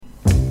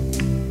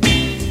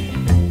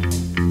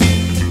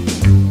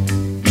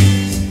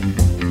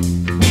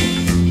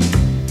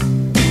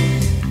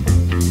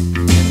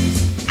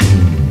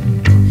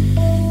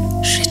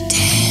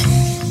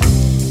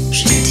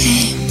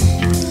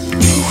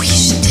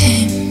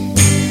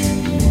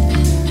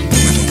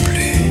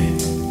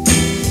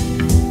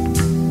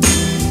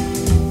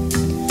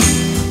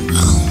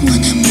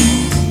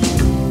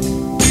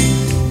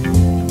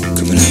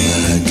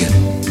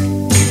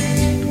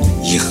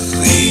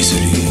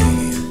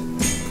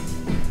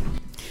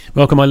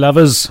Welcome, my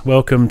lovers.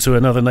 Welcome to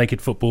another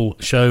Naked Football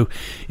show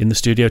in the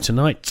studio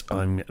tonight.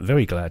 I'm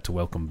very glad to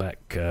welcome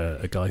back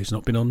a guy who's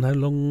not been on how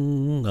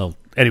long. Well,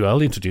 anyway,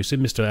 I'll introduce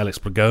him, Mr. Alex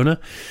Blagona.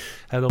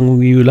 How long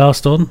were you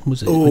last on?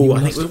 Was it?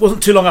 I think it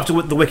wasn't too long after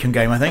the Wickham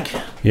game, I think.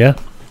 Yeah?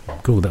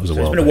 Cool, that was a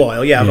while. It's been a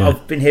while, yeah.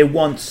 I've been here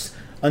once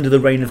under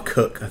the reign of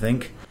Cook, I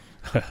think.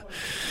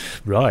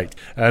 Right.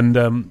 And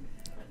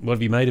what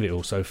have you made of it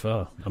all so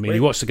far? I mean,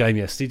 you watched the game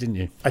yesterday, didn't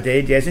you? I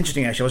did, yeah. It's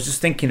interesting, actually. I was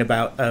just thinking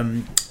about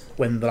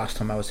when the last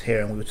time I was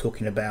here and we were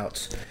talking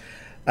about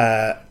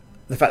the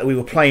fact that we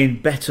were playing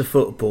better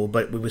football,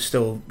 but we were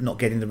still not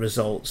getting the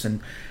results.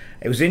 And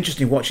it was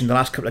interesting watching the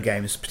last couple of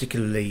games,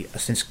 particularly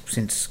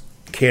since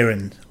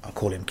Kieran, I'll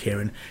call him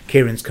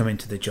Kieran's come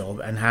into the job,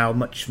 and how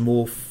much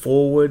more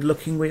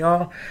forward-looking we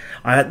are.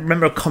 I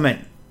remember a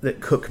comment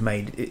that Cook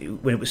made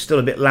when it was still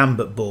a bit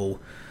Lambert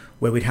ball,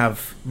 where we'd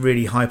have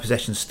really high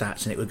possession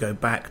stats and it would go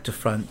back to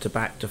front to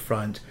back to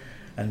front,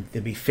 and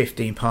there'd be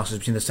 15 passes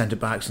between the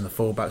centre-backs and the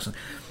full-backs.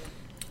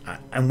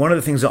 And one of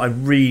the things that I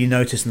really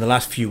noticed in the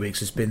last few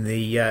weeks has been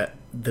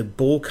the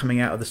ball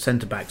coming out of the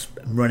centre-backs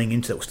running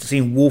into it.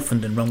 Seeing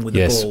Wolfenden run with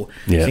the ball,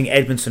 seeing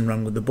Edmondson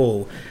run with the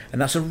ball. And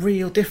that's a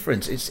real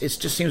difference. It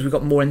just seems we've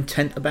got more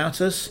intent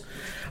about us.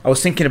 I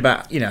was thinking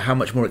about how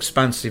much more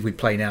expansive we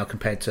play now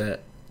compared to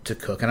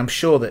Cook. And I'm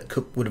sure that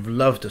Cook would have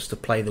loved us to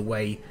play the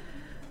way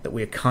that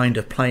we're kind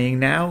of playing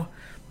now.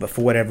 But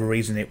for whatever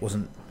reason, it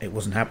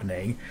wasn't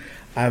happening.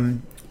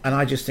 And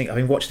I just think,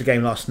 having watched the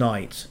game last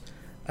night,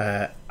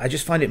 I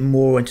just find it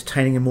more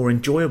entertaining and more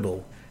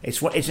enjoyable.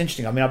 It's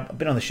interesting. I mean, I've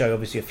been on the show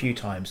obviously a few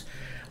times,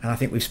 and I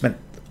think we've spent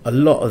a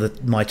lot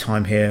of my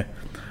time here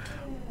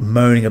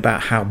moaning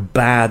about how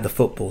bad the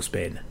football's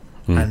been,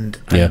 and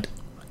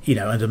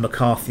under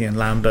McCarthy and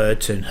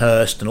Lambert and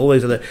Hurst and all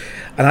those other,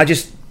 and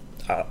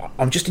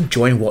I'm just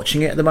enjoying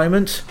watching it at the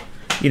moment.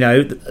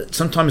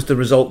 Sometimes the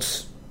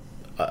results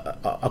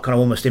are kind of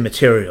almost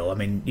immaterial. I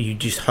mean, you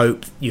just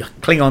hope, you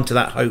cling on to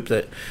that hope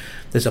that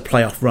there's a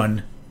playoff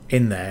run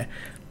in there.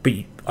 But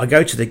I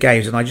go to the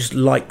games and I just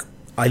like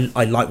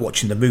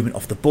watching the movement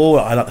off the ball.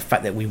 I like the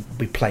fact that we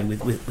play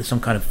with some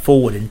kind of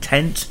forward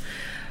intent.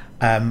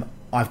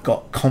 I've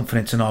got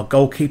confidence in our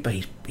goalkeeper.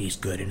 He's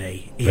good, isn't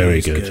he? Very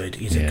good.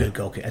 He's a good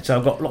goalkeeper. And so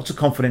I've got lots of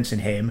confidence in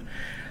him.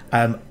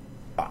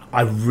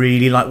 I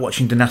really like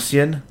watching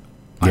Donatian.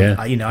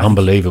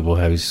 Unbelievable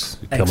how he's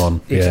come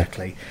on.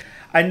 Exactly.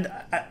 And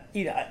I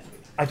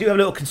do have a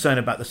little concern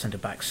about the centre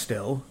backs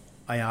still.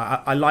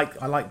 I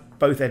like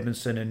both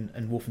Edmondson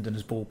and Wolfenden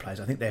as ball players.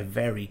 I think they're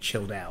very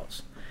chilled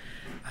out,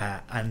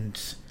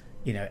 and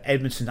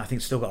Edmondson I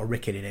think still got a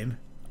ricket in him.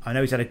 I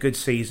know he's had a good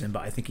season,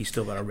 but I think he's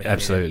still got a ricket.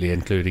 Absolutely, in him.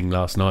 Including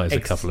last night as a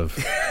couple of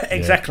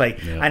exactly.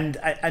 Yeah.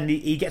 And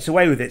he gets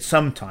away with it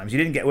sometimes. He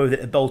didn't get away with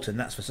it at Bolton,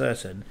 that's for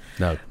certain.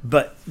 No,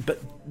 but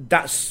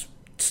that's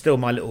still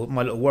my little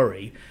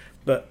worry.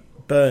 But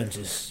Burns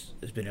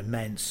has been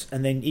immense,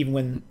 and then even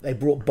when they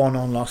brought Bon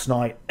on last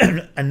night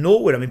and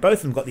Norwood, I mean,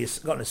 both of them got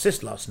an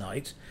assist last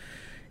night,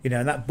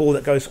 and that ball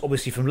that goes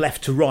obviously from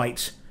left to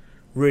right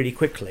really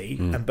quickly,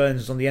 and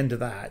Burns is on the end of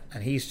that,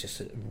 and he's just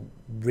a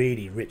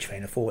really rich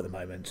vein of forward at the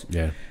moment.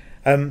 Yeah.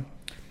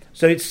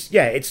 So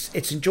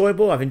it's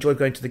enjoyable. I've enjoyed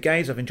going to the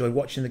games. I've enjoyed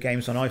watching the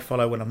games on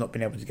iFollow when I've not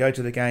been able to go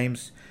to the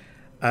games,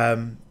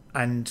 and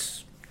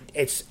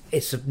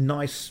it's a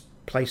nice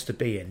place to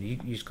be in. You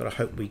just got to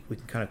hope we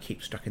can kind of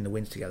keep stuck in the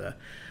wins together.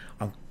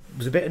 I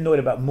was a bit annoyed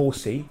about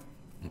Morsey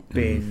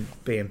being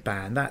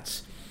banned.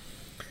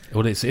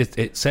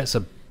 It sets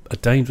a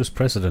dangerous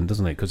precedent,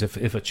 doesn't it? Because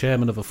if a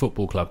chairman of a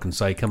football club can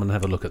say, "Come and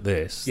have a look at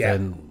this,"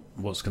 then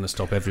what's going to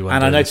stop everyone?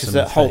 And doing I noticed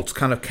that thing? Holt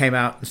kind of came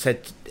out and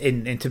said,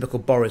 in typical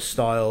Boris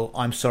style,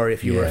 "I'm sorry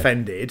if you were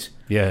offended."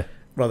 Yeah.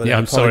 Rather than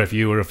I'm sorry if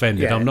you were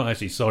offended. Yeah. I'm not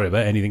actually sorry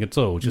about anything at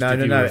all. Just no.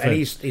 Were And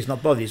he's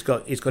not bothered. He's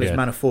got his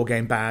man of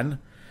 4-game ban.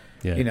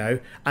 Yeah.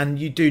 And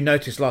you do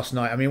notice last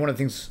night. I mean, one of the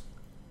things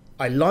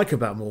I like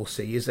about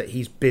Morsey is that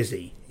he's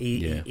busy.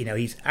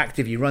 He's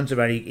active. He runs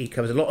around. He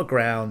covers a lot of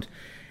ground,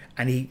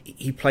 and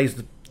he plays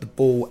the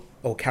ball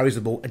or carries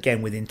the ball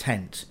again with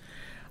intent.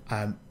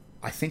 I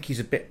think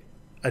he's a bit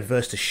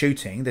adverse to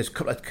shooting. There's a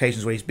couple of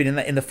occasions where he's been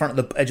in the front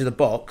of the edge of the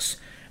box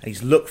and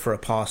he's looked for a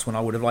pass when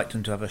I would have liked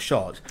him to have a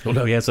shot.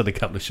 Although he has had a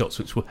couple of shots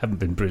which haven't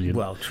been brilliant.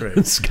 Well, true.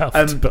 And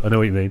scuffed, but I know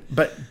what you mean.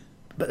 But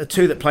the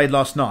two that played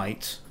last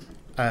night,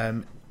 they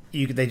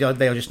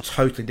are just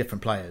totally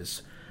different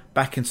players.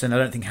 Backinson, I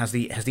don't think has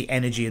the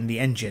energy and the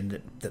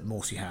engine that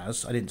Morsey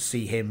has. I didn't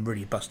see him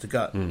really bust a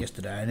gut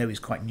yesterday. I know he's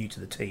quite new to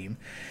the team,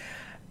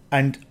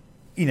 and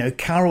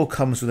Carroll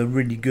comes with a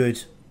really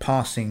good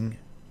passing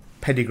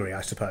pedigree,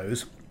 I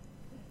suppose.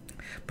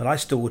 But I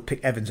still would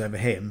pick Evans over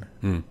him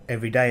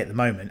every day at the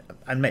moment,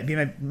 and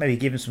maybe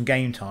give him some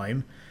game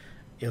time,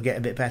 he'll get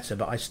a bit better.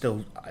 But I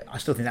still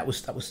think that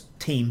was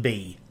Team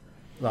B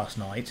last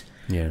night.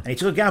 Yeah. And he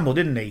took a gamble,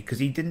 didn't he? Because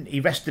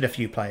he rested a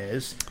few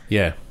players.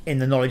 Yeah. In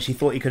the knowledge he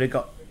thought he could have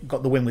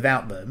got the win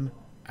without them,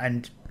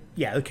 and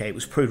it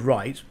was proved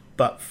right.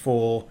 But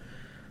for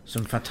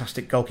some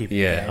fantastic goalkeeping.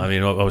 Yeah, game. I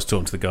mean, I was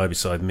talking to the guy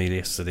beside me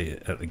yesterday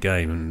at the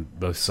game, and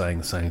both saying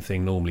the same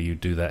thing. Normally, you'd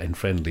do that in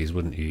friendlies,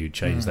 wouldn't you? You'd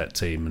change that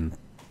team, and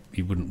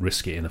you wouldn't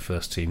risk it in a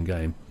first-team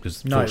game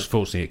because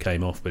fortunately it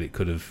came off, but it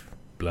could have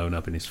blown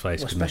up in his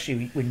face. Well,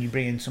 especially when you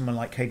bring in someone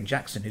like Caden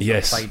Jackson, who's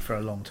not played for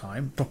a long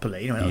time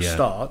properly. At the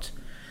start,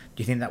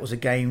 do you think that was a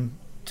game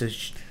to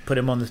put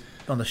him on the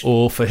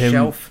or for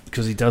shelf? Him,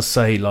 because he does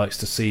say he likes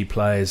to see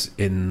players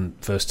in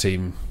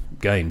first-team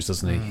games,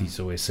 doesn't he? He's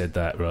always said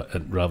that,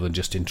 rather than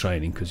just in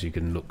training, because you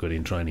can look good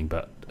in training,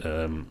 but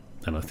and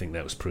I think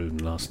that was proven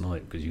last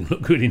night, because you can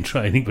look good in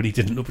training, but he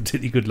didn't look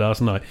particularly good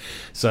last night.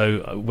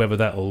 So whether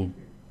that'll,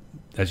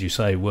 as you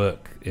say,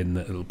 work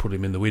it'll put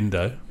him in the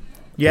window,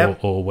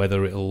 or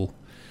whether it'll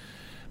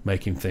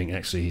make him think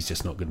actually he's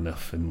just not good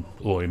enough,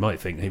 or he might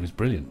think he was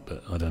brilliant,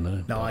 but I don't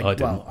know. No, I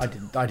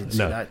didn't see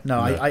that.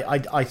 No,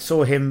 I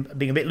saw him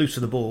being a bit loose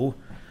with the ball,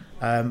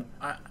 and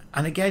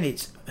again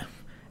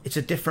it's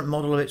a different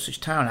model of Ipswich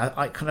Town.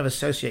 I kind of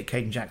associate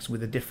Caden Jackson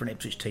with a different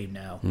Ipswich team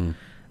now.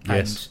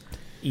 Yes.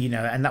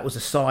 And that was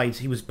a side.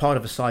 He was part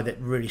of a side that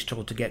really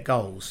struggled to get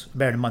goals.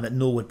 Bearing in mind that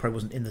Norwood probably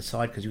wasn't in the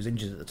side because he was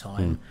injured at the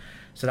time.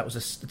 So that was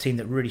a team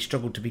that really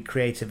struggled to be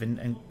creative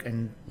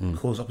and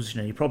cause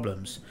opposition any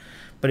problems.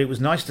 But it was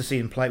nice to see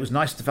him play. It was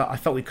nice I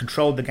felt we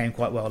controlled the game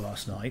quite well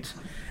last night.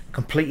 A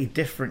completely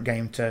different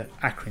game to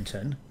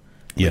Accrington.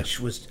 Which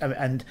was,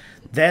 and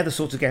they're the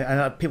sort of game,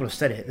 and people have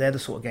said it, they're the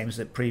sort of games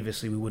that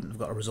previously we wouldn't have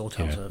got a result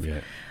out of.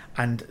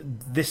 And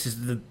this has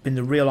been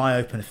the real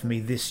eye-opener for me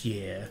this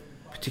year,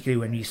 particularly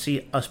when you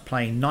see us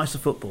playing nicer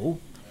football,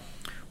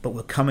 but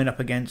we're coming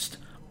up against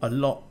teams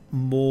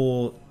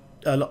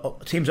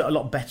that are a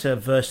lot better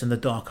versed in the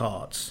dark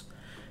arts.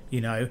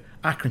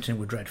 Accrington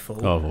were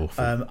dreadful.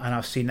 Awful. And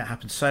I've seen that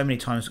happen so many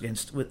times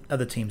with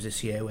other teams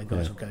this year, where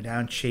guys will go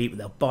down cheap,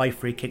 they'll buy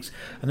free kicks,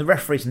 and the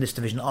referees in this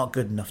division aren't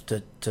good enough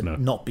to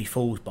not be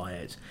fooled by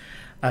it.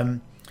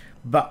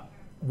 But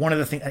one of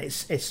the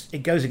things,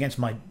 it goes against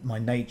my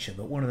nature,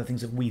 but one of the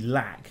things that we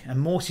lack, and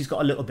Morsey's got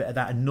a little bit of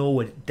that, and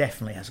Norwood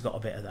definitely has got a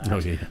bit of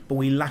that. But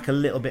we lack a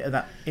little bit of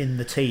that in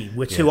the team.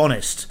 We're too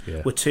honest.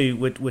 We're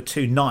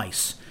too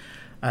nice.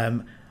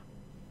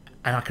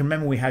 And I can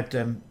remember we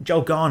had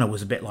Joel Garner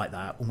was a bit like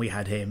that when we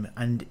had him,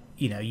 and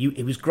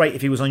it was great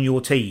if he was on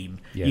your team.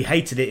 You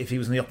hated it if he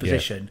was in the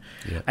opposition.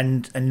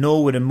 And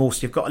Norwood and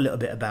Morsey have got a little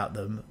bit about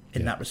them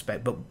in that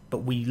respect,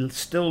 but we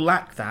still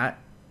lack that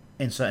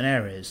in certain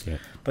areas.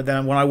 But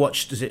then when I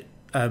watched,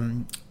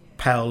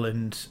 Pell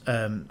and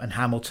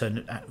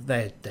Hamilton,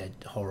 they're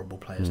horrible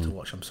players to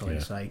watch. I'm sorry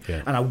to say,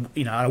 and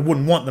I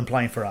wouldn't want them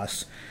playing for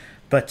us.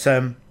 But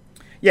so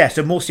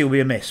Morsey will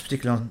be a miss,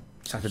 particularly on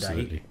Saturday.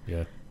 Absolutely,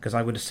 because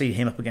I would have seen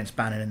him up against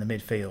Bannon in the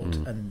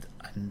midfield,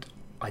 and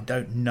I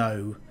don't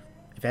know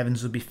if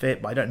Evans would be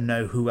fit, but I don't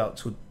know who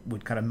else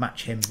would kind of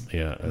match him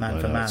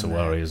man for man. It's a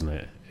worry, isn't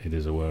it? It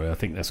is a worry. I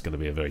think that's going to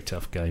be a very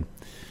tough game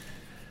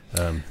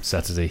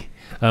Saturday.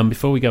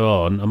 Before we go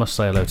on, I must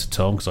say hello to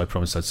Tom, because I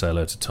promised I'd say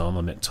hello to Tom.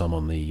 I met Tom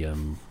on the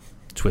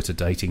Twitter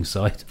dating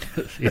site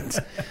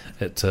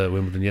at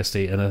Wimbledon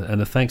yesterday,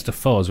 and a thanks to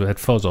Foz. We had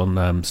Foz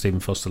on, Stephen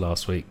Foster,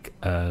 last week,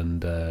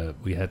 and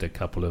we had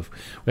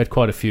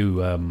quite a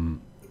few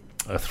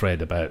a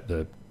thread about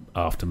the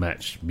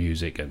after-match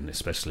music, and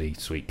especially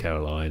Sweet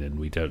Caroline and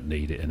We Don't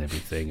Need It and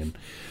everything,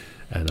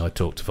 and I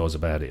talked to Foz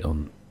about it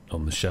on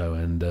the show,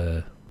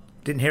 and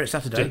didn't hear it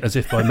Saturday, as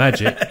if by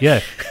magic.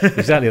 Yeah,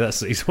 exactly,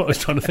 that's what I was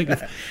trying to think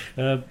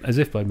of. As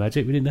if by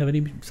magic we didn't have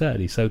any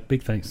Saturday, so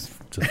big thanks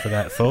for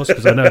that, Foz,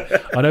 because I know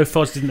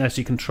Foz didn't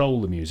actually control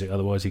the music,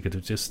 otherwise he could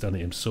have just done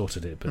it and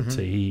sorted it, but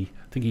I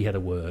think he had a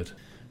word,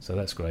 so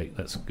that's great,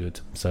 that's good.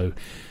 So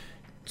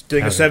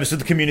doing a service to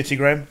the community,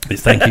 Graham.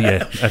 Thank you,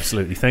 yeah,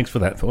 absolutely. Thanks for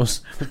that,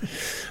 Foz.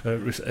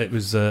 It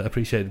was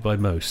appreciated by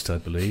most, I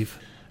believe.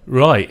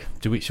 Right,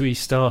 should we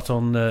start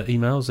on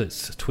emails?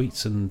 It's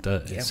tweets and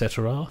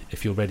etc.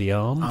 If you're ready,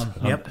 armed.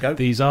 Go.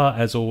 These are,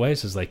 as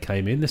always, as they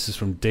came in. This is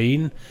from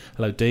Dean.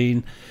 Hello,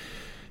 Dean.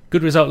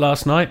 Good result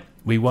last night.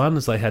 We won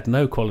as they had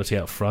no quality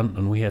up front,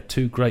 and we had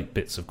two great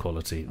bits of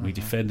quality. We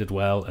defended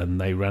well, and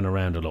they ran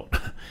around a lot.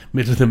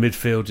 Middle of the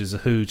midfield is a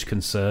huge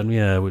concern.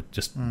 Yeah, we're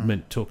just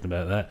talking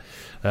about that.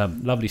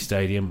 Lovely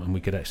stadium, and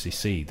we could actually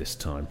see this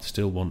time.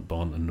 Still want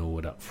Bond and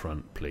Norwood up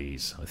front,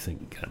 please. I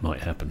think that might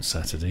happen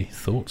Saturday.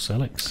 Thoughts,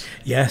 Alex?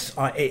 Yes,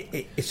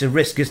 it's a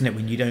risk, isn't it?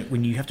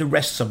 When you have to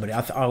rest somebody.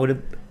 I would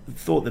have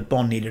thought that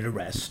Bond needed a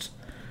rest.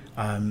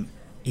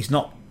 He's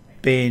not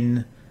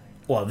been.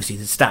 Well, obviously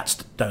the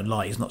stats don't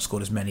lie. He's not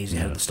scored as many as he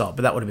had at the start,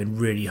 but that would have been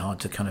really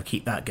hard to kind of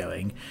keep that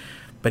going.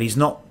 But he's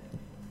not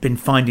been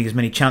finding as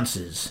many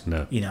chances.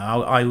 No.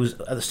 I was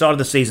at the start of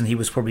the season. He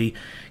was probably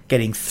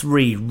getting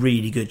 3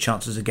 really good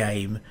chances a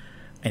game.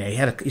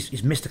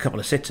 He's missed a couple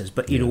of sitters,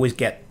 but he'd always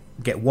get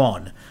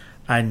one.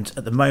 And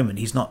at the moment,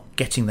 he's not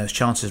getting those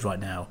chances right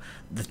now.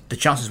 The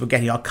chances we're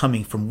getting are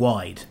coming from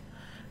wide.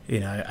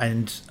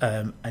 And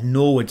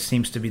Norwood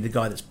seems to be the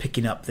guy that's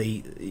picking up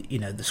the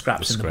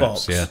scraps in the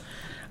box. Yeah.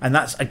 And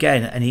that's,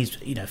 again, and he's,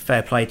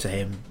 fair play to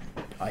him.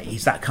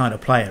 he's that kind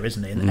of player,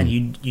 isn't he? And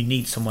you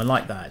need someone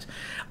like that.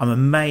 I'm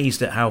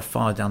amazed at how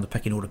far down the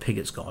pecking order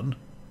Piggott's gone.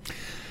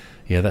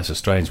 Yeah, that's a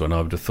strange one.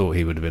 I would have thought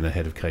he would have been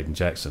ahead of Caden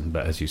Jackson,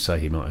 but as you say,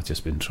 he might have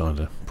just been trying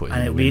to put him in the window.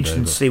 And it'd be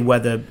interesting to see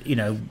whether,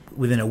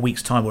 within a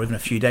week's time or even a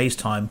few days'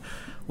 time,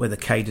 whether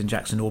Caden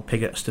Jackson or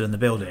Piggott are still in the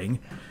building.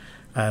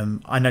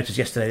 I noticed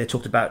yesterday they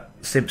talked about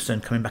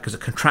Simpson coming back as a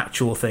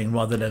contractual thing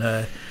rather than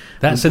a...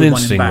 That's an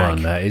interesting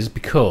one, that is,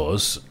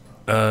 because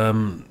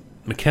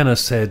McKenna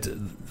said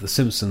the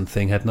Simpson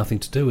thing had nothing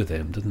to do with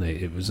him, didn't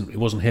it? It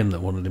wasn't him that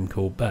wanted him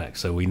called back,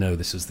 so we know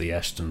this is the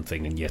Ashton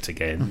thing, and yet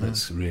again,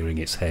 that's rearing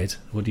its head.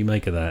 What do you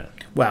make of that?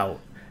 Well,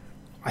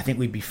 I think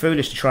we'd be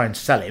foolish to try and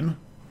sell him.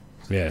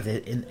 Yeah.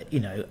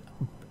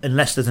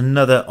 Unless there's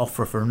another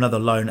offer for another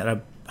loan at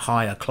a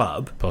higher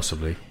club,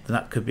 possibly, then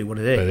that could be what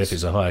it is. But if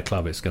it's a higher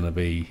club, it's going to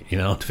be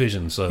in our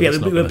division. So yeah, we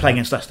wouldn't play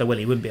against Leicester, will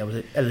he? Wouldn't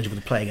be eligible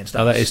to play against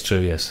us. Oh, that is true.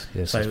 Yes.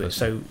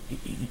 So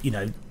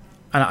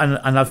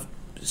and I've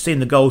seen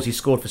the goals he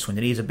scored for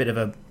Swindon. He's a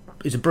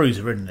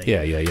bruiser, isn't he?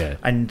 Yeah.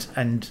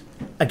 And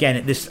again,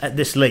 at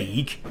this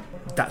league,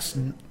 that's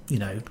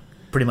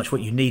pretty much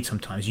what you need.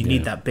 Sometimes you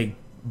need that big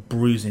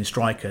bruising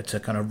striker to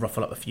kind of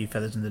ruffle up a few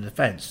feathers in the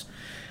defence,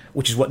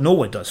 which is what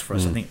Norwood does for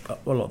us. I think a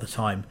lot of the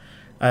time.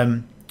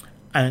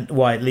 And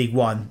why League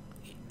One,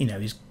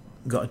 he's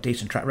got a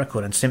decent track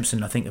record, and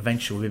Simpson, I think,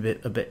 eventually will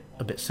be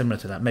a bit similar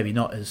to that. Maybe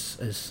not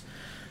as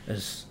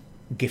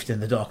gifted in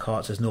the dark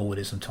arts as Norwood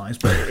is sometimes,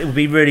 but it would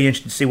be really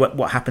interesting to see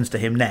what happens to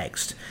him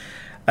next.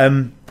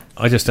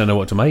 I just don't know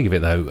what to make of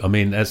it, though. I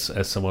mean, as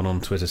someone on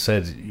Twitter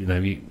said,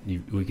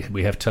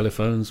 we have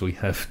telephones, we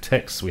have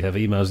texts, we have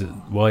emails.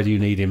 Why do you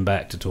need him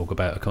back to talk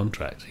about a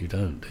contract? You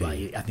don't.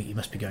 Right, I think he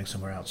must be going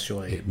somewhere else,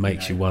 surely. It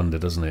makes you wonder,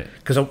 doesn't it?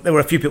 Because there were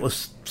a few people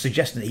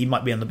suggesting that he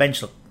might be on the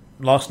bench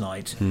last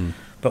night,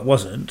 but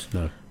wasn't.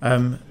 No.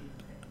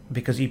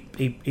 Because he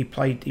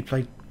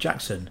played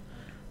Jackson,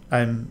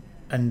 and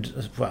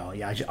as well,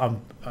 yeah,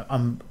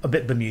 I'm a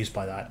bit bemused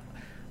by that.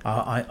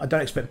 I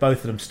don't expect both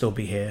of them to still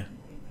be here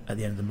at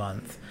the end of the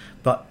month,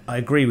 but I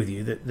agree with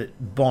you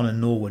that Bonne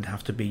and Norwood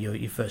have to be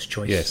your first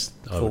choice. Yes,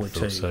 I would have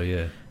thought so.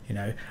 Yeah,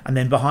 and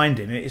then behind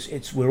him,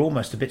 we're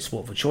almost a bit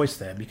sport for choice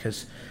there,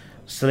 because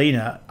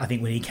Selina, I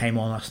think when he came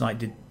on last night,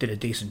 did a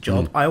decent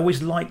job. I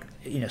always like,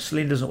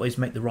 Selina doesn't always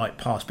make the right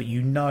pass, but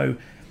a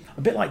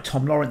bit like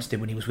Tom Lawrence did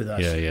when he was with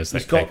us. Yeah,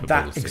 he's got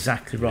that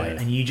exactly right,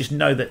 and you just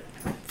know that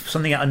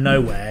something out of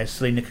nowhere,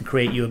 Selina can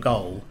create you a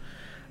goal.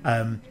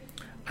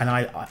 And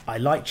I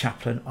like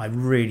Chaplin. I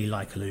really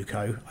like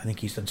Aluko. I think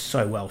he's done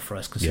so well for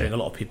us, considering a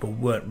lot of people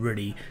weren't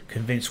really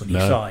convinced when he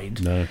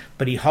signed. No.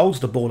 But he holds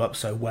the ball up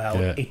so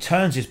well. Yeah. He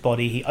turns his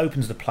body. He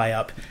opens the play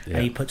up, and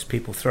he puts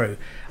people through.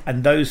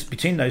 And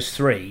between those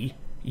three,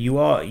 you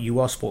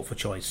are sport for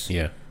choice.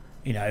 Yeah.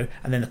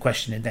 And then the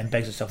question then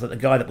begs itself that the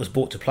guy that was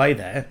brought to play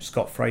there,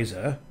 Scott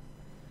Fraser,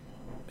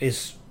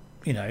 is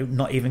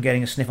not even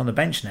getting a sniff on the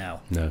bench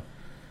now. No.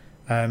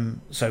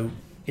 So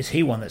is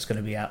he one that's going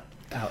to be out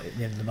at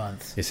the end of the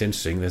month? It's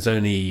interesting. There's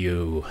only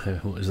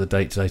what is the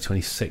date today?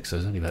 26.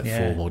 There's only about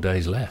 4 more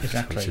days left.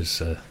 Exactly. Which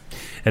is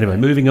anyway.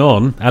 Moving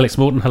on. Alex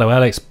Morton. Hello,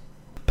 Alex.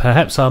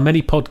 Perhaps our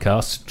many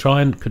podcasts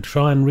could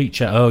try and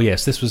reach out. Oh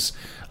yes,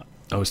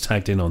 I was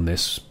tagged in on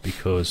this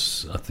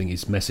because I think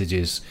his message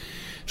is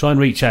try and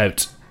reach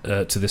out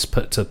to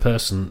the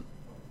person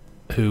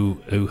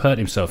who hurt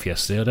himself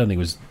yesterday. I don't think it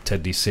was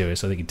deadly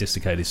serious. I think he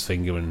dislocated his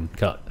finger and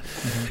cut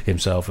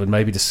himself, and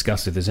maybe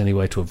discuss if there's any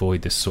way to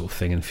avoid this sort of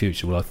thing in the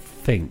future. Well, I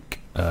think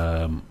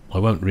I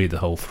won't read the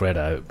whole thread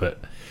out, but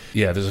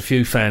yeah, there's a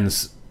few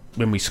fans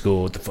when we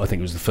scored. I think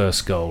it was the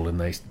first goal, and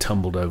they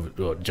tumbled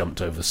over or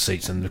jumped over the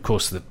seats. And of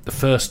course, the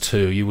first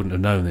two, you wouldn't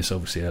have known this,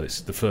 obviously, Alex.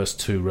 The first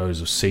 2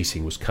 rows of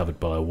seating was covered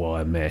by a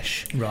wire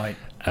mesh, right?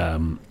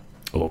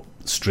 Or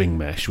string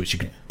mesh, which you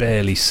could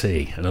barely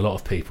see, and a lot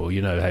of people,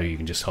 how you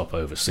can just hop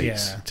over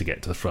seats to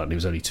get to the front. It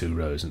was only 2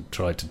 rows, and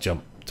tried to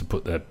jump to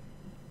put their,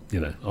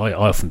 I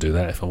often do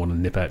that if I want to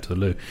nip out to the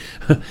loo,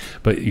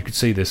 but you could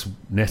see this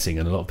netting,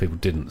 and a lot of people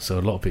didn't, so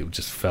a lot of people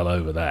just fell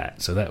over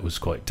that. So that was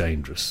quite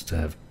dangerous to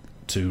have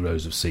 2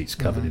 rows of seats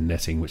covered in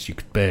netting, which you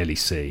could barely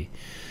see.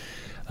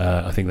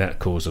 I think that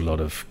caused a lot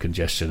of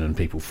congestion and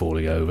people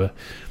falling over.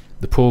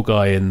 The poor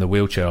guy in the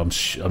wheelchair,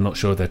 I'm not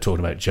sure if they're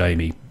talking about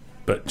Jamie,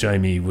 but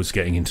Jamie was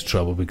getting into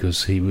trouble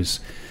because he was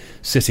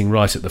sitting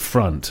right at the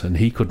front and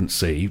he couldn't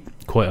see,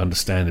 quite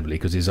understandably,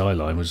 because his eye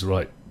line was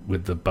right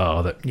with the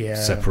bar that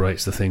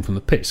separates the thing from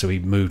the pitch. So he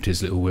moved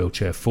his little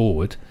wheelchair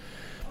forward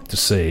to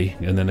see,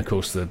 and then of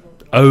course the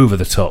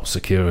over-the-top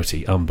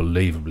security,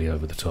 unbelievably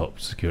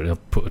over-the-top security. I'll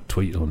put a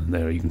tweet on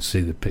there, you can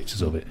see the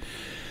pictures of it.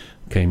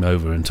 Came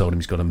over and told him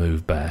he's got to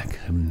move back,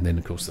 and then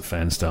of course the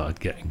fans started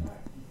getting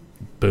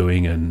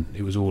booing, and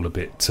it was all a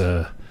bit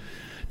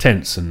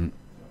tense and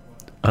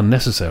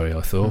unnecessary,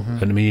 I thought.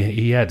 And I mean,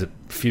 he had a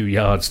few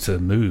yards to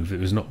move. It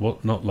was not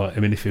like, I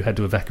mean, if you had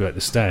to evacuate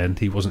the stand,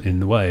 he wasn't in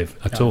the way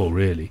at all,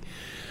 really.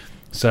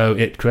 So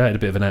it created a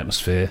bit of an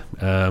atmosphere.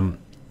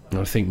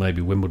 I think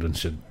maybe Wimbledon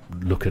should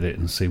look at it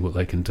and see what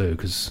they can do,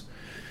 because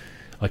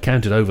I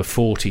counted over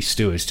 40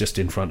 stewards just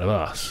in front of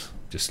us,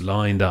 just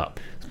lined up.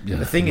 Yeah,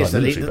 the thing like is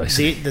that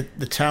military,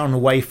 the town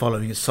away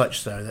following is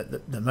such though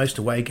that the most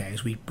away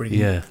games we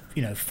bring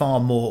far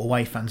more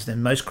away fans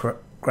than most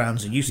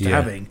grounds are used to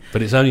having.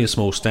 But it's only a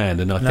small stand,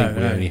 and I think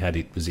we only had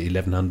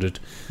 1,100,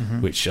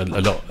 which a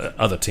lot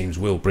other teams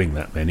will bring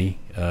that many.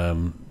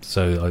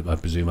 So I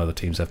presume other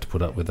teams have to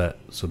put up with that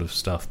sort of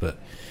stuff. But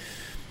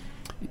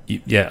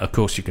yeah, of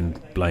course you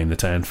can blame the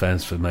town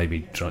fans for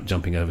maybe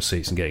jumping over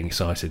seats and getting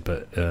excited.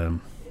 But I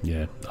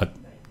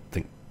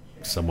think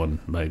someone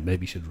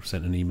maybe should have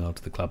sent an email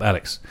to the club.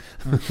 Alex,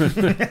 thanks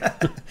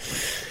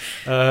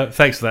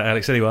for that,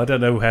 Alex. Anyway, I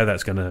don't know how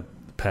that's going to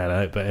pan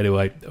out, but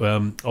anyway,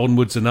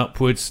 onwards and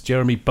upwards.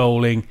 Jeremy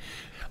Bowling.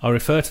 I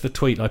refer to the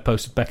tweet I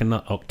posted back in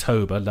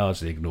October,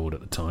 largely ignored at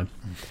the time,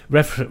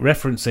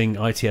 referencing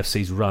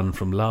ITFC's run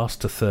from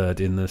last to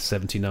third in the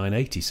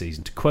 79-80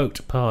 season. To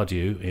quote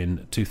Pardew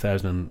in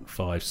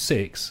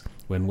 2005-06,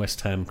 when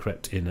West Ham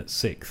crept in at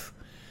 6th,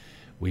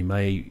 "We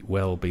may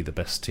well be the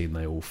best team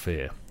they all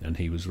fear," and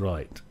he was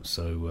right.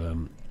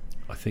 So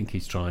I think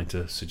he's trying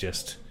to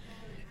suggest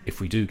if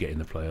we do get in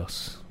the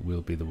playoffs, we'll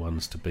be the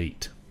ones to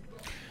beat.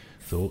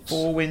 Thoughts?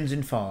 4 wins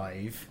in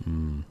 5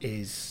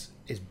 is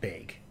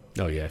big.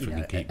 Oh yeah, if we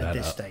can keep that at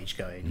this up. stage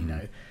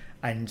going,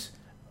 and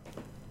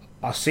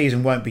our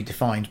season won't be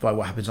defined by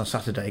what happens on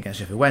Saturday against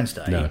Sheffield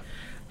Wednesday. No.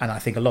 And I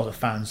think a lot of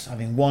fans,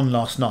 having won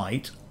last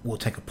night, will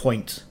take a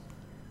point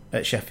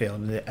at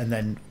Sheffield, and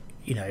then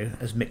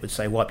as Mick would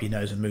say, wipe your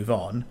nose and move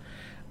on.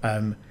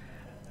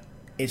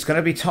 It's going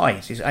to be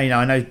tight. I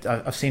know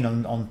I've seen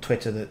on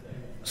Twitter that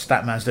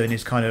Statman's doing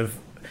his kind of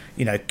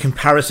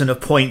comparison of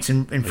points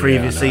in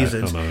previous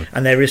seasons,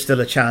 and there is still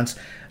a chance.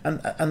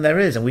 And there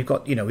is, and we've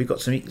got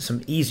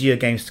some easier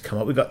games to come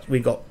up.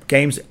 We've got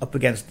games up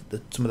against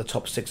some of the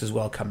top 6 as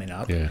well coming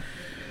up. Yeah.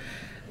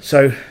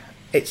 So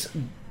it's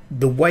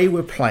the way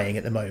we're playing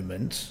at the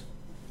moment.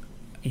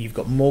 You've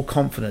got more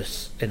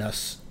confidence in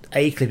us.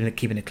 A,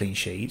 keeping a clean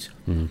sheet.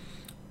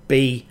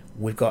 B,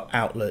 we've got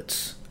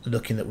outlets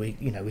looking that we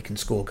can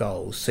score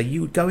goals. So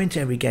you would go into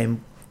every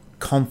game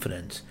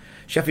confident.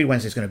 Sheffield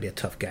Wednesday is going to be a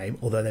tough game,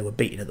 although they were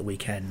beaten at the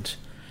weekend.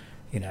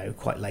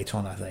 Quite late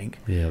on, I think.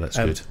 Yeah, that's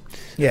good.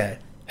 Yeah,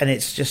 and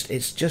it's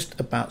just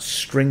about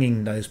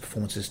stringing those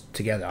performances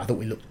together. I thought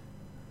we looked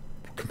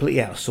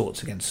completely out of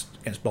sorts against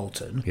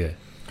Bolton. Yeah.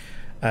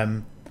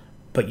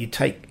 But you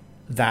take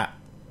that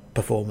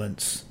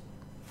performance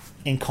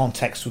in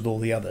context with all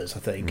the others, I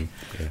think.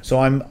 Yeah. So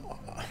I'm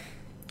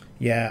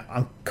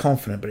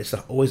confident, but it's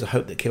always a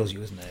hope that kills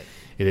you, isn't it?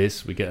 It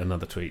is. We get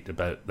another tweet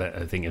about that,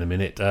 I think, in a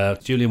minute.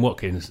 Julian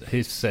Watkins,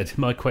 he said,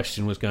 "My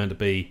question was going to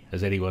be,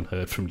 has anyone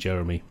heard from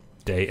Jeremy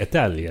De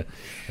Italia?"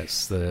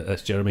 That's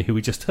Jeremy, who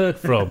we just heard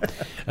from.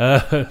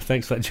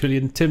 Thanks for that,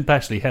 Julian. Tim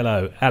Pashley,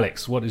 hello.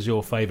 Alex, what is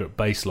your favourite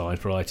bass line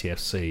for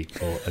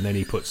ITFC? And then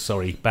he puts,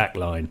 sorry,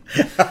 backline.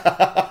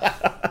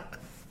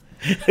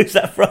 Who's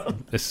that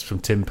from? This is from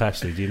Tim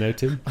Pashley. Do you know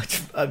Tim?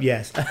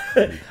 Yes.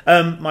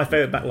 My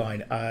favourite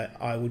backline,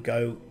 I would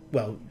go,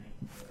 well,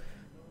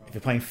 if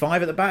you're playing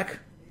 5 at the back,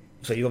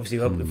 so you obviously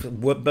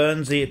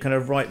Burns, the kind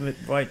of right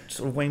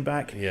sort of wing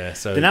back. Yeah,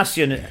 so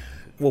Donation,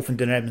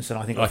 Wolfenden, Edmondson,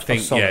 I think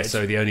solid. Yeah,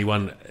 so the only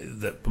one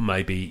that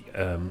may be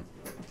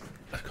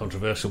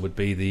controversial would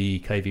be the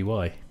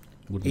KVY,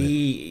 wouldn't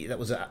it? That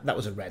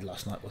was a red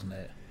last night, wasn't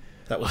it?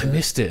 I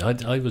missed it.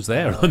 I was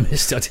there and I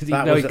missed it. I didn't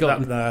even know he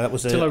got. That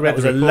was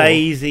a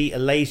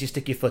lazy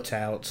stick your foot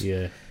out.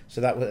 Yeah. So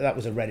that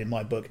was a red in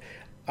my book.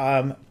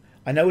 I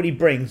know what he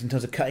brings in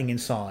terms of cutting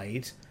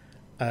inside.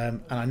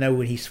 And I know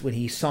when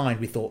he signed,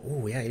 we thought,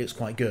 oh yeah, he looks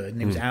quite good, and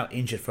he was out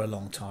injured for a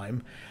long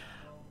time.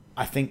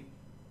 I think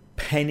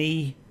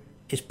Penny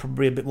is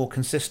probably a bit more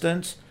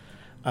consistent.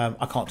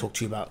 I can't talk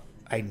to you about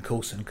Aidan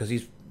Coulson because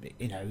he's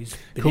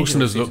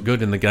Coulson has looked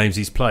good in the games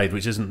he's played,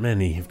 which isn't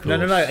many, of course.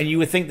 No, and you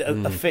would think that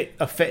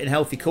a fit and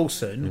healthy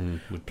Coulson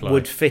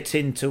would fit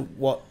into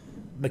what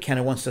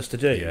McKenna wants us to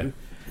do.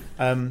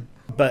 Yeah.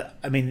 But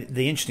I mean,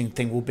 the interesting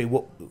thing will be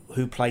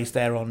who plays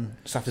there on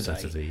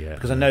Saturday. Yeah.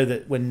 Because I know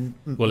that when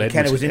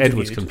McKenna was interviewed,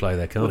 Edwards can play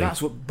there, can't he? That's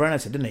what Brenner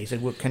said, didn't he? He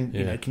said, "Well, can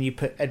you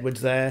put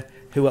Edwards there?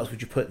 Who else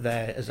would you put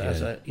there as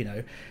a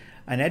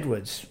And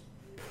Edwards,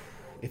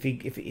 if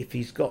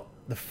he's got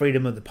the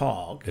freedom of the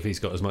park, if he's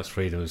got as much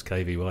freedom as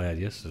KVY had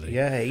yesterday,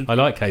 yeah, I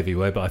like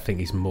KVY, but I think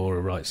he's more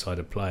a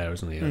right-sided player,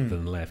 isn't he,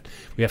 than left.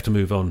 We have to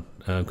move on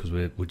because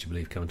we're, would you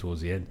believe, coming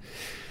towards the end.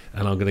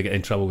 And I'm going to get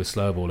in trouble with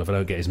Slowball if I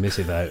don't get his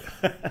missive out.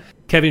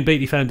 Kevin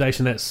Beattie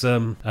Foundation, that's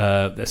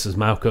says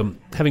Malcolm.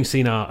 Having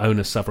seen our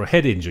owner suffer a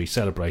head injury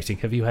celebrating,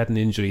 have you had an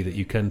injury that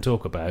you can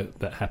talk about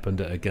that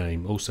happened at a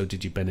game? Also,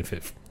 did you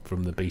benefit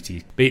from the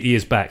Beattie? Beattie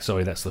is back,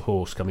 sorry, that's the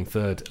horse, coming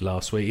third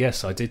last week.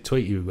 Yes, I did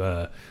tweet you,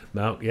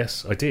 Malk.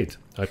 Yes, I did.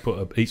 I put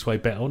a each way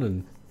bet on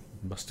and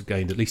must have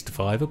gained at least a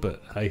fiver,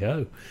 but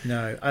hey-ho.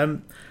 No.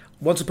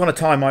 Once upon a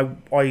time,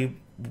 I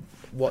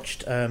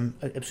watched an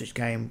Ipswich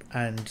game,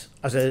 and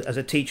as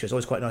a teacher, it's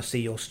always quite nice to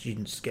see your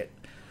students get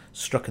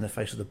struck in the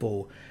face with the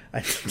ball.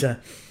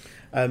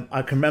 And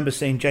I can remember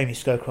seeing Jamie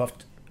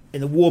Scowcroft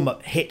in the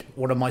warm-up hit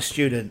one of my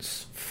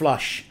students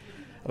flush,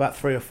 about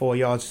 3 or 4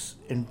 yards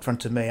in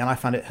front of me, and I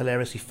found it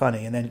hilariously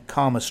funny. And then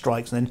Karma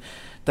strikes, and then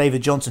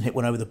David Johnson hit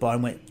one over the bar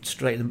and went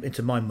straight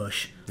into my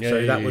mush.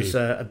 So that was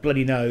a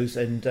bloody nose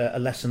and a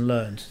lesson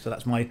learned. So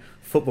that's my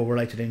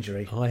football-related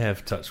injury. I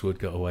have, touch wood,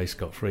 got away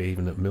scot-free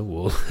even at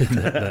Millwall in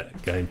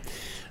that game.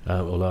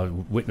 Although I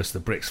witnessed the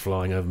bricks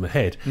flying over my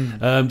head.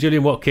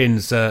 Julian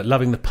Watkins,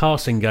 loving the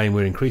passing game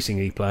we're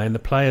increasingly playing. The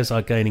players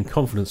are gaining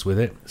confidence with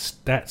it.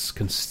 Stats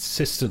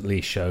consistently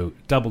show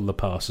double the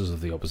passes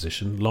of the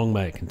opposition. Long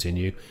may it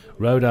continue.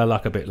 Rode our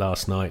luck a bit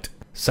last night.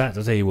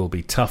 Saturday will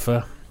be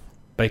tougher.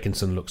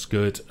 Baconson looks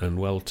good and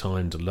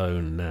well-timed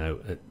loan now.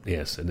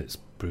 Yes, and it's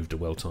proved a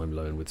well-timed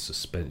loan with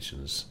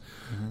suspensions.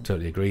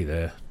 Totally agree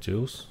there,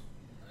 Jules.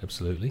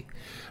 Absolutely.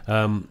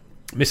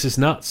 Mrs.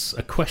 Nuts,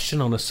 a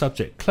question on a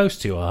subject close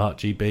to your heart,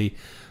 GB.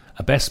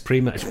 A best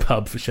pre-match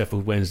pub for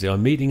Sheffield Wednesday.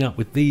 I'm meeting up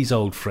with these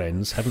old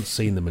friends. Haven't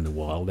seen them in a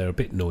while. They're a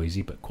bit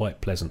noisy, but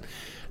quite pleasant.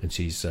 And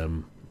she's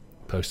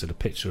posted a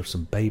picture of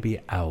some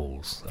baby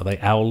owls. Are they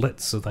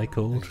owlets, are they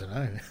called? I don't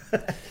know.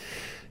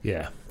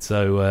 Yeah.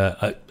 So,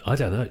 I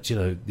don't know. Do you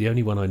know, the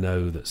only one I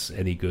know that's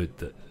any good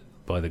that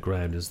by the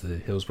ground is the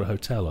Hillsborough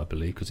Hotel, I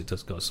believe, because it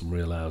does got some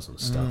real owls and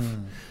stuff.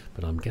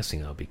 But I'm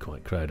guessing I'll be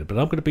quite crowded. But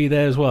I'm going to be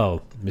there as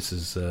well,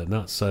 Mrs.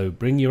 Nuts. So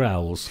bring your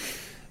owls,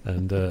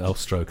 and I'll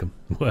stroke them.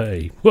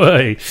 Way,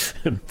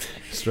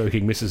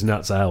 stroking Mrs.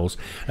 Nuts' owls.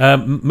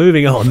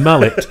 Moving on,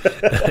 Mullet.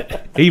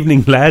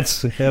 Evening,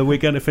 lads. We're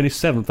going to finish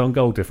 7th on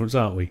goal difference,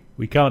 aren't we?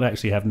 We can't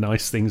actually have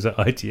nice things at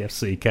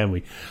ITFC, can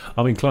we?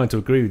 I'm inclined to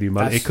agree with you,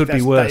 Mullet. It could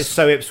be worse. That is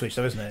so Ipswich,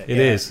 though, isn't it? It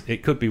is.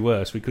 It could be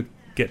worse. We could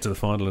get to the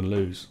final and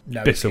lose.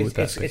 No, Bitter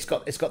it's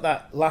got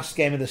that last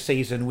game of the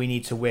season we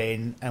need to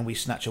win, and we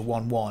snatch a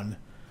 1-1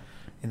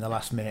 in the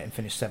last minute and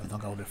finish 7th on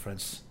goal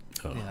difference.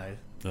 You know.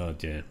 Oh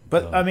dear.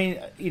 But I mean,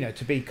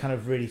 to be kind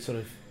of really sort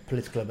of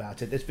political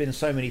about it, there's been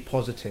so many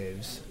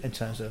positives in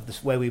terms of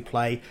this where we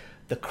play,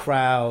 the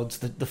crowds,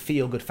 the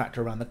feel good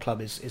factor around the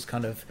club is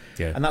kind of,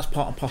 and that's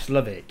part and parcel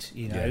of it.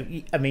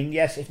 I mean,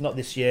 yes, if not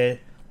this year.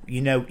 We're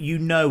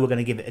going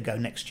to give it a go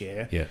next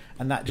year,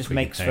 and that just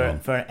makes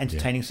for an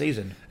entertaining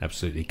season.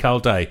 Absolutely. Carl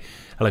Day.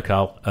 Hello,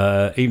 Carl.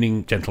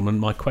 Evening, gentlemen.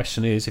 My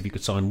question is, if you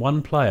could sign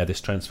one player this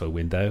transfer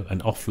window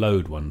and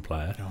offload one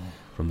player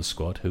from the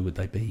squad, who would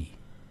they be?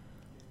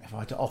 If I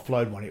had to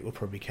offload one, it would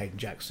probably be Caden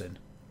Jackson.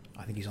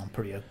 I think he's on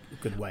pretty a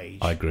good wage.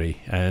 I agree.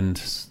 And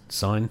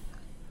sign?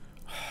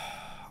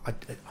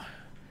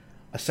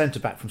 A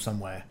centre-back from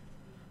somewhere.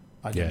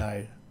 I don't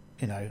know.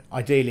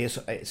 Ideally,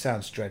 it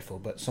sounds dreadful,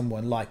 but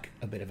someone like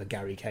a bit of a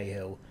Gary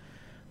Cahill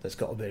that's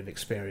got a bit of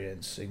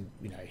experience, and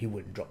he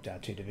wouldn't drop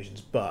down 2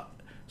 divisions, but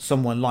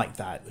someone like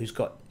that who's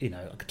got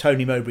like a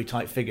Tony Mowbray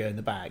type figure in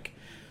the back,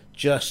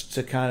 just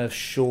to kind of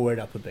shore it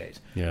up a bit.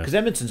 Because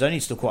Edmonton's only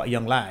still quite a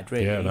young lad,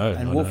 really,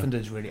 and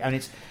Wolfenden's really,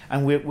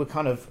 and we're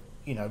kind of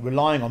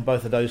relying on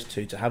both of those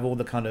two to have all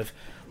the kind of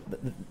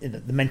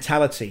the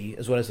mentality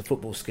as well as the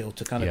football skill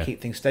to kind of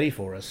keep things steady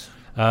for us.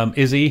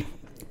 Izzy,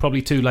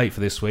 probably too late for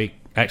this week.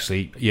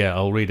 Actually,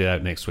 I'll read it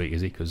out next week,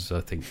 Izzy, because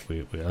I think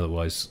we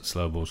otherwise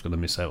Slowball's going to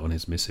miss out on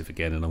his missive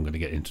again, and I'm going to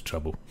get into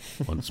trouble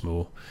once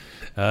more.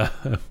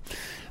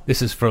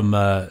 This is from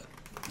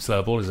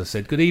Slowball, as I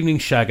said. Good evening,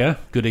 Shagger.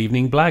 Good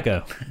evening,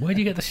 Blagger. Where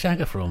do you get the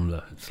Shagger from,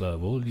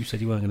 Slowball? You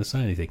said you weren't going to say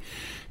anything.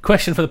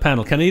 Question for the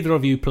panel. Can either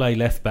of you play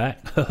left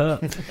back?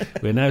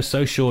 We're now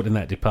so short in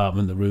that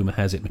department, the rumour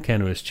has it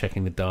McKenna is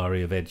checking the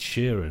diary of Ed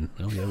Sheeran.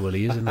 Oh, yeah, well,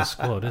 he is in the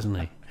squad, isn't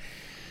he?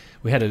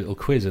 We had a little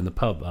quiz in the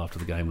pub after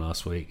the game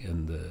last week,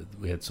 and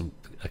we had some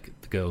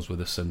the girls with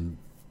us, and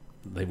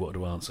they wanted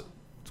to answer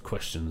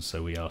questions,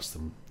 so we asked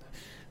them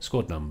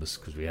squad numbers,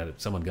 because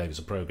someone gave us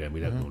a programme,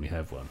 we don't normally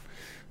have one.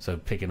 So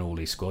picking all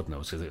these squad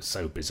numbers, because it's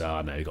so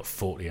bizarre now. You've got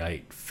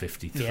 48,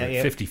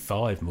 53,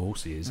 55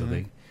 Morsey is, I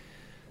think.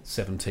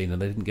 17,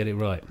 and they didn't get it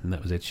right, and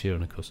that was Ed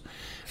Sheeran, of course.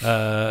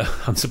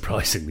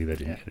 Unsurprisingly, they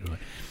didn't get it right.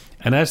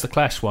 And as the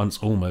Clash once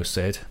almost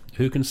said,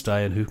 who can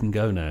stay and who can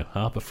go now?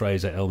 Harper,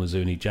 Fraser, El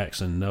Mazzuni,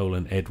 Jackson,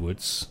 Nolan,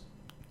 Edwards.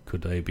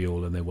 Could they be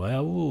all in their way?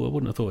 Oh, I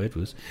wouldn't have thought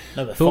Edwards.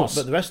 No, but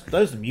the rest of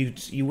those,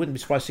 you wouldn't be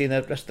surprised seeing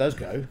the rest of those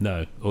go.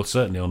 No, or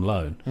certainly on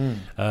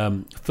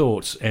loan.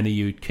 Thoughts, any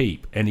you'd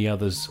keep? Any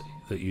others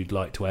that you'd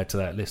like to add to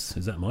that list?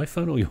 Is that my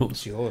phone or yours?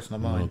 It's yours, not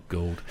mine.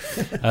 Oh,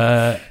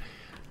 God.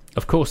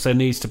 Of course, there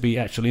needs to be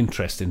actual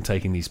interest in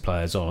taking these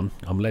players on.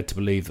 I'm led to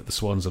believe that the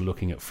Swans are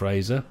looking at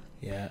Fraser,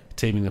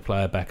 teaming the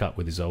player back up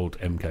with his old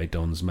MK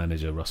Dons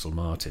manager, Russell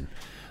Martin,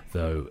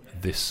 though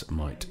this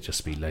might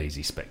just be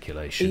lazy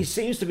speculation. He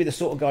seems to be the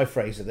sort of guy,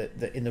 Fraser,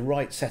 that in the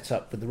right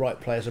setup with the right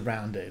players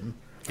around him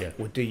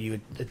would do you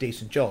a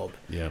decent job.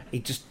 He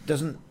just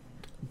doesn't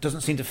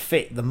seem to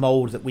fit the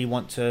mould that we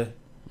want to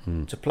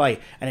play.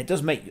 And it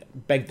does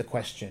beg the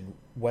question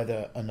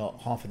whether or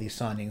not half of these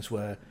signings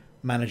were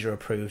manager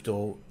approved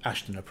or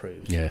Ashton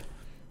approved.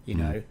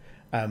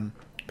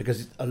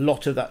 Because a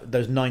lot of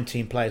those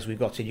 19 players we've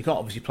got in, you can't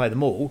obviously play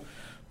them all,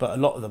 but a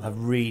lot of them have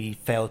really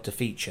failed to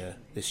feature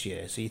this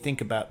year. So you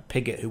think about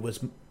Piggott, who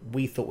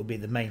we thought would be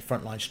the main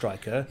frontline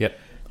striker.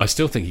 I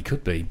still think he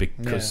could be,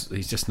 because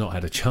he's just not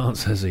had a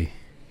chance, has he?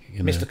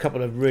 Missed a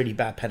couple of really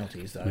bad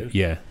penalties, though.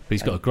 Yeah, but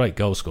he's got a great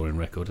goal-scoring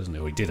record, hasn't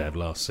he? Or he did have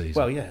last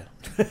season. Well, yeah.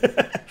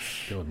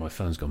 God, my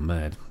phone's gone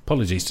mad.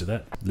 Apologies to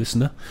that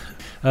listener.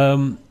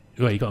 Well,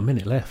 you got a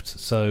minute left,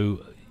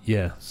 so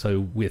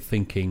we're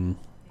thinking,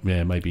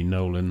 maybe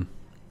Nolan.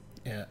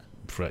 Yeah.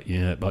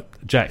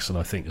 But Jackson,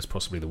 I think, is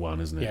possibly the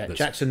one, isn't it? Yeah,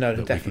 Jackson,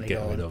 Nolan, definitely we could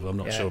get rid of. I'm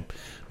not sure.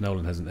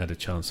 Nolan hasn't had a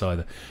chance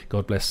either.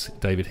 God bless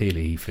David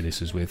Healy. He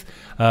finishes with.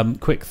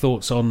 Quick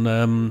thoughts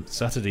on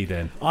Saturday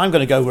then. I'm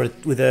going to go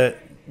with a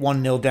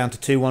 1-0 down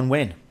to 2-1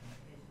 win.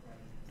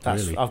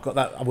 Really? I've got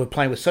that. We're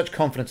playing with such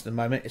confidence at the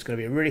moment. It's going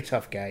to be a really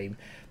tough game.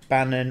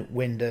 Bannon,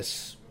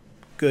 Windus,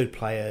 good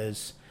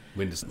players.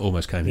 Windus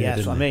almost came here. Yes,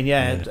 didn't I mean, he?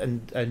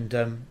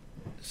 and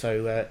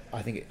so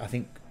I think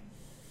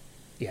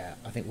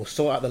we'll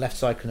sort out the left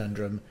side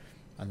conundrum,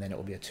 and then it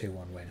will be a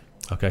 2-1 win.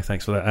 Okay,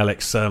 thanks for that,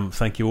 Alex.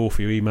 Thank you all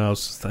for your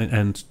emails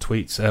and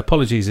tweets.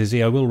 Apologies,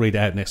 Izzy. I will read it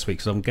out next week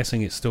because I'm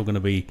guessing it's still going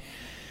to be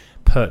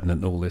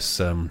pertinent, all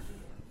this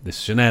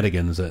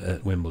shenanigans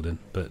at Wimbledon.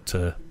 But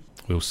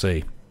we'll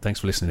see. Thanks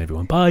for listening,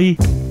 everyone. Bye.